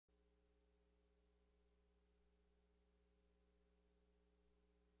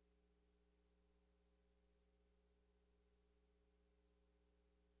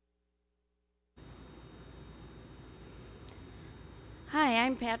Hi,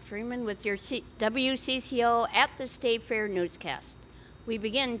 I'm Pat Freeman with your WCCO at the State Fair newscast. We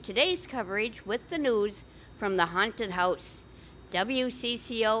begin today's coverage with the news from the haunted house.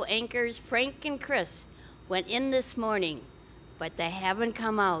 WCCO anchors Frank and Chris went in this morning, but they haven't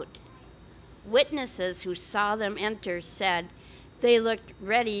come out. Witnesses who saw them enter said they looked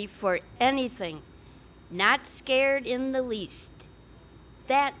ready for anything, not scared in the least.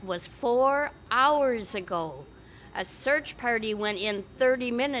 That was 4 hours ago. A search party went in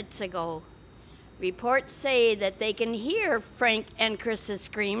 30 minutes ago. Reports say that they can hear Frank and Chris's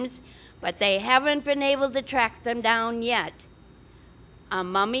screams, but they haven't been able to track them down yet. A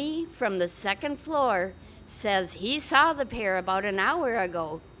mummy from the second floor says he saw the pair about an hour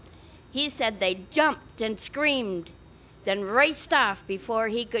ago. He said they jumped and screamed, then raced off before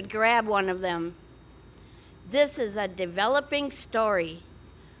he could grab one of them. This is a developing story.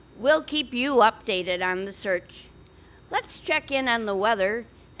 We'll keep you updated on the search. Let's check in on the weather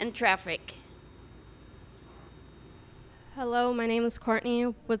and traffic. Hello, my name is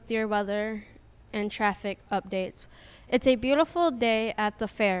Courtney with your weather and traffic updates. It's a beautiful day at the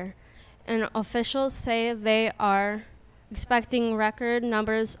fair, and officials say they are expecting record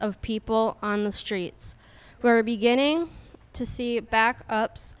numbers of people on the streets. We're beginning to see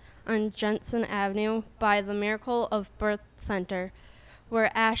backups on Jensen Avenue by the Miracle of Birth Center, where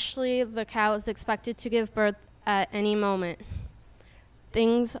Ashley the cow is expected to give birth at any moment.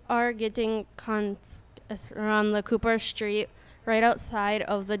 Things are getting around the Cooper Street, right outside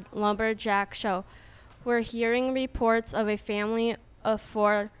of the Lumberjack show. We're hearing reports of a family of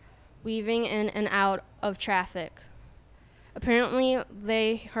 4 weaving in and out of traffic. Apparently,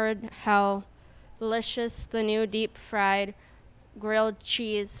 they heard how delicious the new deep-fried grilled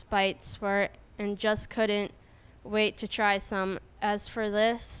cheese bites were and just couldn't wait to try some. As for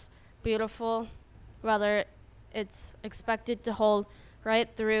this beautiful weather, it's expected to hold right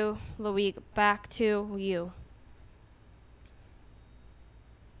through the week. Back to you.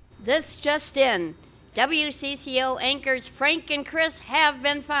 This just in. WCCO anchors Frank and Chris have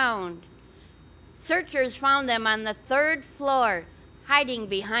been found. Searchers found them on the 3rd floor, hiding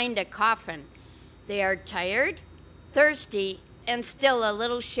behind a coffin. They are tired, thirsty, and still a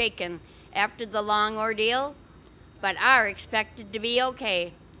little shaken after the long ordeal, but are expected to be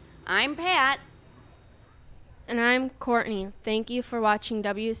okay. I'm Pat. And I'm Courtney. Thank you for watching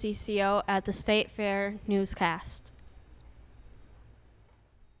WCCO at the State Fair newscast.